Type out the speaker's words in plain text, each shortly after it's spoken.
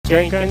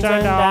Jenkins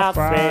and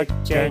Alfred,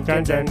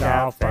 Jenkins and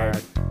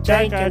Alfred,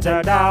 Jenkins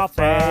and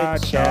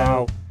Alfred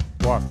Show.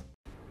 What?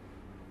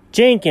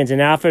 Jenkins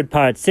and Alfred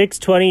Part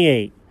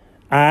 628.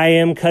 I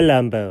am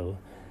Columbo.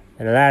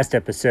 In the last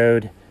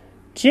episode,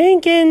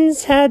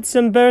 Jenkins had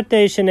some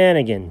birthday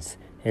shenanigans.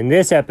 In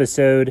this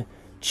episode,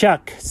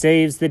 Chuck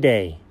saves the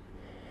day.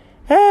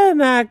 Oh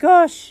my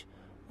gosh,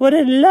 what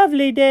a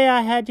lovely day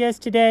I had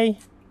yesterday.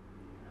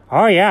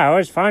 Oh yeah, it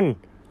was fun.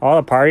 All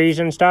the parties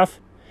and stuff.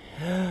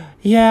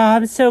 Yeah,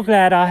 I'm so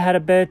glad I had a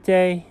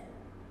birthday.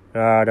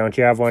 Don't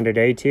you have one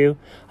today too?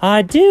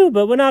 I do,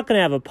 but we're not going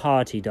to have a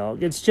party,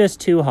 dog. It's just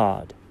too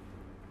hard.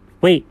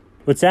 Wait,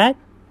 what's that?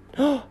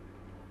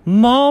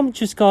 Mom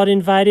just got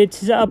invited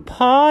to a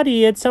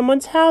party at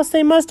someone's house.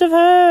 They must have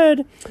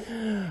heard.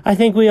 I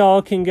think we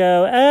all can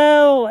go.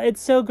 Oh,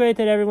 it's so great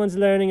that everyone's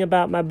learning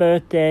about my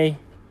birthday.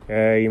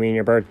 You mean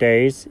your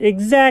birthdays?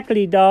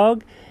 Exactly,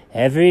 dog.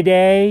 Every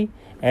day,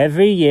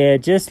 every year,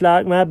 just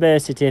like my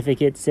birth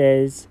certificate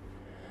says.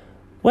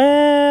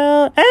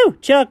 Well, oh,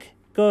 Chuck,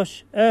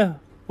 gosh,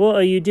 what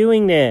are you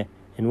doing there?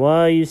 And why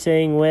are you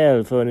saying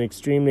well for an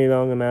extremely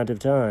long amount of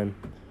time?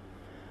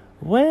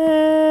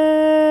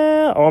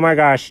 Well, oh my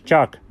gosh,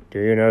 Chuck, do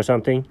you know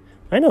something?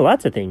 I know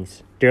lots of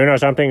things. Do you know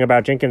something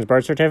about Jenkins'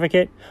 birth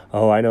certificate?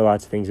 Oh, I know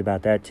lots of things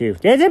about that too.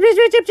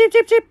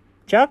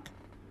 Chuck,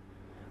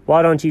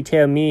 why don't you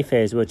tell me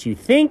first what you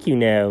think you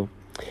know,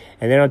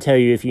 and then I'll tell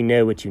you if you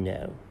know what you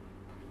know.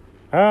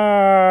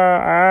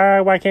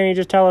 Why can't you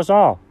just tell us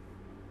all?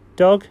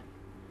 Dog,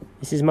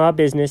 this is my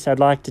business. I'd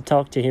like to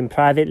talk to him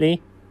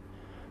privately.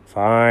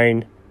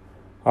 Fine.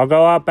 I'll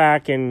go out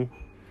back and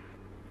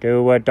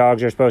do what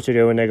dogs are supposed to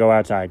do when they go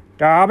outside.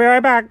 I'll be right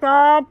back.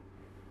 Oh.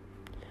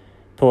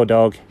 Poor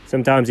dog.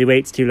 Sometimes he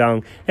waits too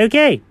long.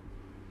 Okay.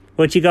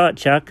 What you got,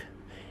 Chuck?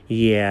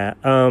 Yeah,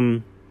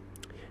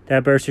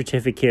 that birth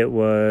certificate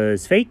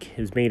was fake.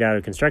 It was made out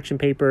of construction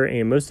paper,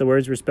 and most of the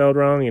words were spelled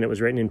wrong, and it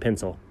was written in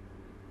pencil.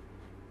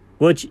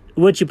 What's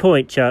your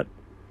point, Chuck?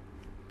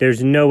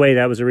 There's no way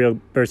that was a real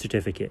birth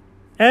certificate.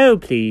 Oh,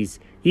 please.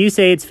 You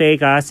say it's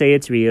fake, I say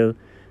it's real.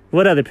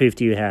 What other proof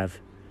do you have?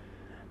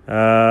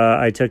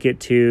 I took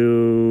it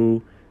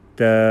to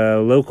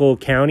the local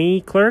county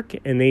clerk,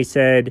 and they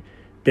said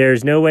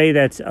there's no way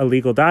that's a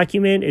legal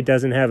document. It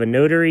doesn't have a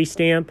notary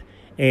stamp,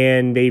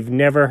 and they've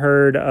never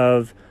heard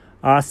of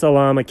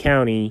Osalama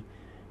County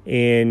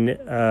in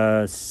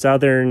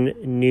southern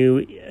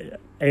New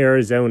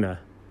Arizona.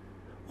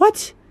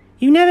 What?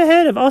 You never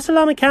heard of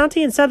Osalama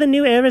County in southern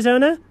New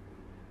Arizona?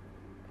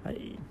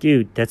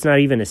 Dude, that's not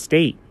even a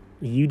state.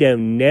 You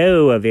don't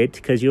know of it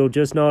because you're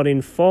just not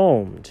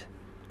informed.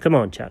 Come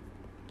on, Chuck.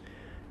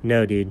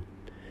 No, dude.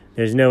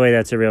 There's no way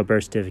that's a real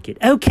birth certificate.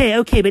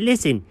 Okay, but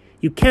listen.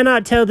 You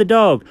cannot tell the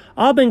dog.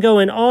 I've been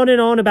going on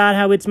and on about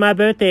how it's my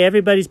birthday,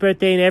 everybody's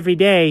birthday, and every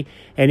day.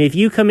 And if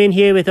you come in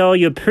here with all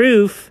your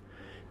proof,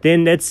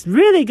 then that's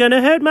really going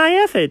to hurt my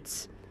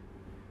efforts.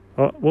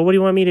 Well, what do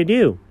you want me to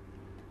do?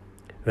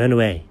 Run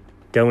away.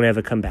 Don't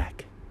ever come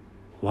back.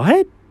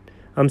 What?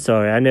 I'm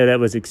sorry, I know that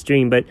was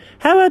extreme, but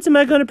how else am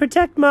I going to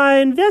protect my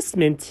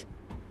investment?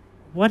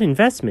 What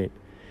investment?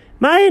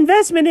 My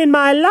investment in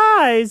my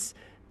lies!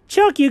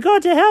 Chuck, you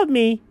got to help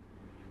me.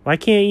 Why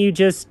can't you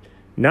just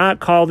not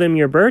call them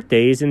your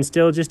birthdays and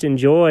still just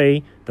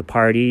enjoy the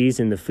parties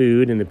and the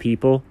food and the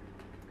people?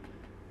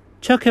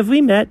 Chuck, have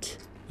we met?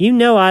 You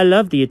know I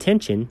love the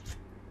attention.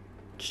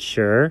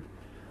 Sure.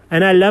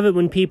 And I love it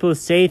when people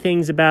say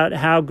things about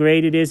how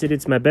great it is that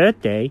it's my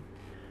birthday.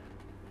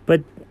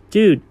 But,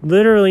 dude,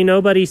 literally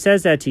nobody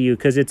says that to you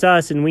because it's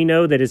us and we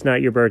know that it's not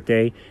your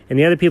birthday. And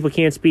the other people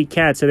can't speak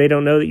cat, so they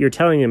don't know that you're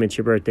telling them it's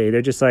your birthday.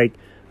 They're just like,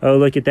 oh,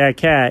 look at that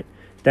cat.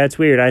 That's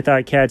weird. I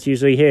thought cats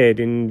usually hid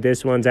and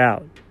this one's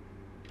out.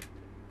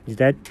 Is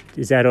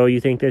that all you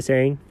think they're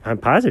saying? I'm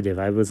positive.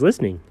 I was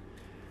listening.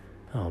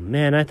 Oh,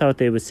 man, I thought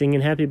they were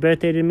singing happy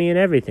birthday to me and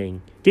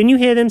everything. Didn't you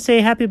hear them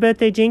say happy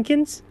birthday,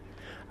 Jenkins?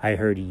 I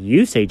heard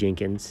you say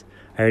Jenkins.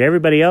 I heard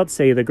everybody else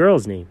say the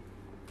girl's name.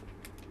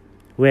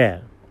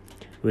 Well,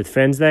 with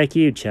friends like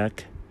you,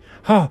 Chuck.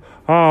 Oh,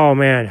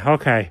 man,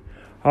 okay.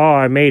 Oh,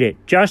 I made it.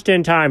 Just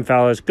in time,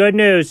 fellas. Good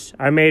news.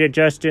 I made it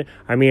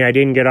I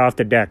didn't get off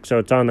the deck, so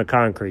it's on the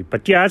concrete.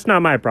 But yeah, it's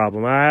not my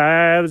problem.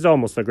 I was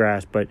almost the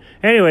grass. But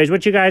anyways,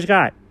 what you guys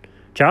got?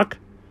 Chuck?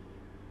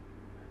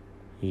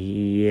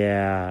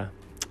 Yeah.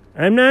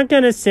 I'm not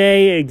going to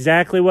say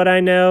exactly what I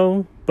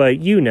know, but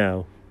you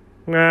know.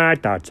 I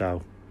thought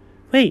so.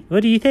 Wait,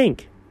 what do you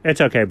think? It's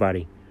okay,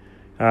 buddy.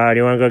 Do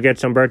you want to go get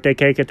some birthday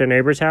cake at the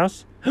neighbor's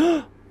house?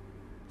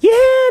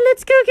 Yeah,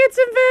 let's go get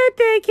some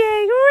birthday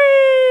cake.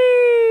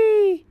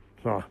 Whee!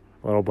 Oh,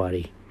 little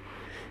buddy.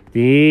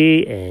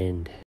 The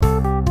end.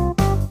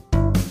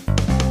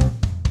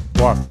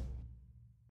 What?